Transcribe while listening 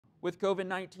With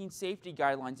COVID-19 safety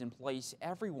guidelines in place,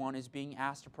 everyone is being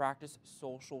asked to practice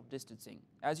social distancing.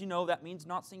 As you know, that means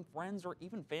not seeing friends or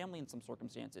even family in some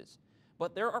circumstances.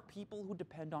 But there are people who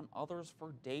depend on others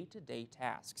for day-to-day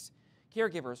tasks.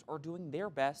 Caregivers are doing their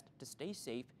best to stay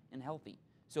safe and healthy,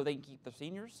 so they can keep the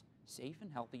seniors safe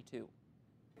and healthy too.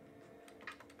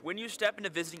 When you step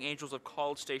into Visiting Angels of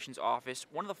College Station's office,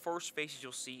 one of the first faces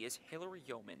you'll see is Hillary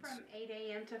Yeomans. From 8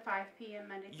 a.m. to 5 p.m.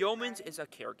 Monday through Yeomans Friday. is a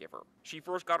caregiver. She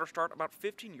first got her start about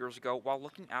 15 years ago while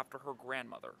looking after her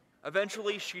grandmother.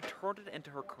 Eventually, she turned it into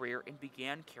her career and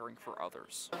began caring for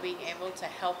others. Being able to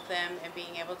help them and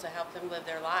being able to help them live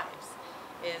their lives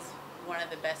is one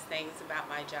of the best things about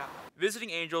my job.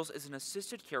 Visiting Angels is an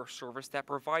assisted care service that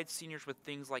provides seniors with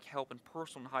things like help in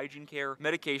personal hygiene care,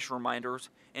 medication reminders,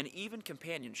 and even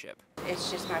companionship.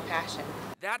 It's just my passion.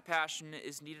 That passion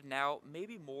is needed now,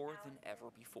 maybe more than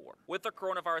ever before. With the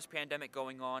coronavirus pandemic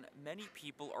going on, many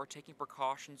people are taking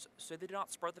precautions so they do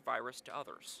not spread the virus to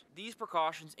others. These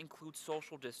precautions include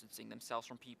social distancing themselves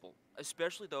from people,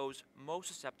 especially those most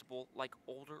susceptible, like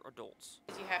older adults.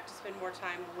 You have to spend more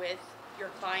time with your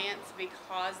clients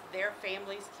because their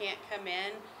families can't come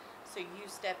in, so you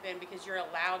step in because you're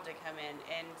allowed to come in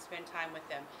and spend time with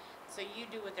them. So you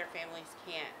do what their families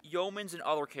can't. Yeomans and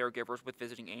other caregivers with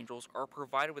Visiting Angels are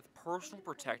provided with personal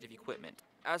protective equipment.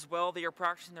 As well, they are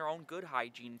practicing their own good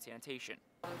hygiene and sanitation.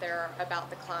 They're about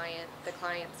the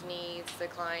client's needs,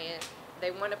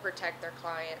 they want to protect their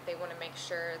client, they want to make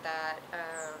sure that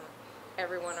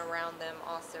everyone around them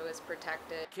also is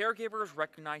protected. Caregivers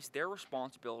recognize their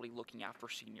responsibility looking after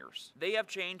seniors. They have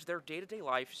changed their day-to-day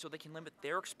life so they can limit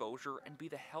their exposure and be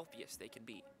the healthiest they can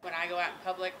be. When I go out in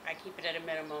public, I keep it at a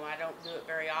minimum. I don't do it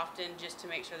very often just to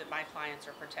make sure that my clients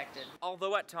are protected.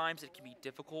 Although at times it can be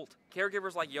difficult,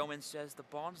 caregivers like Yeomans says the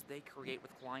bonds they create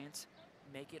with clients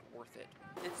make it worth it.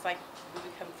 It's like we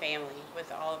become family with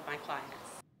all of my clients.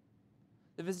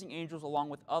 The Visiting Angels, along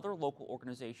with other local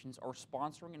organizations, are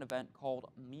sponsoring an event called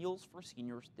Meals for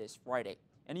Seniors this Friday.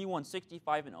 Anyone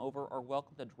 65 and over are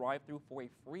welcome to drive through for a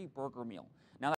free burger meal. Now,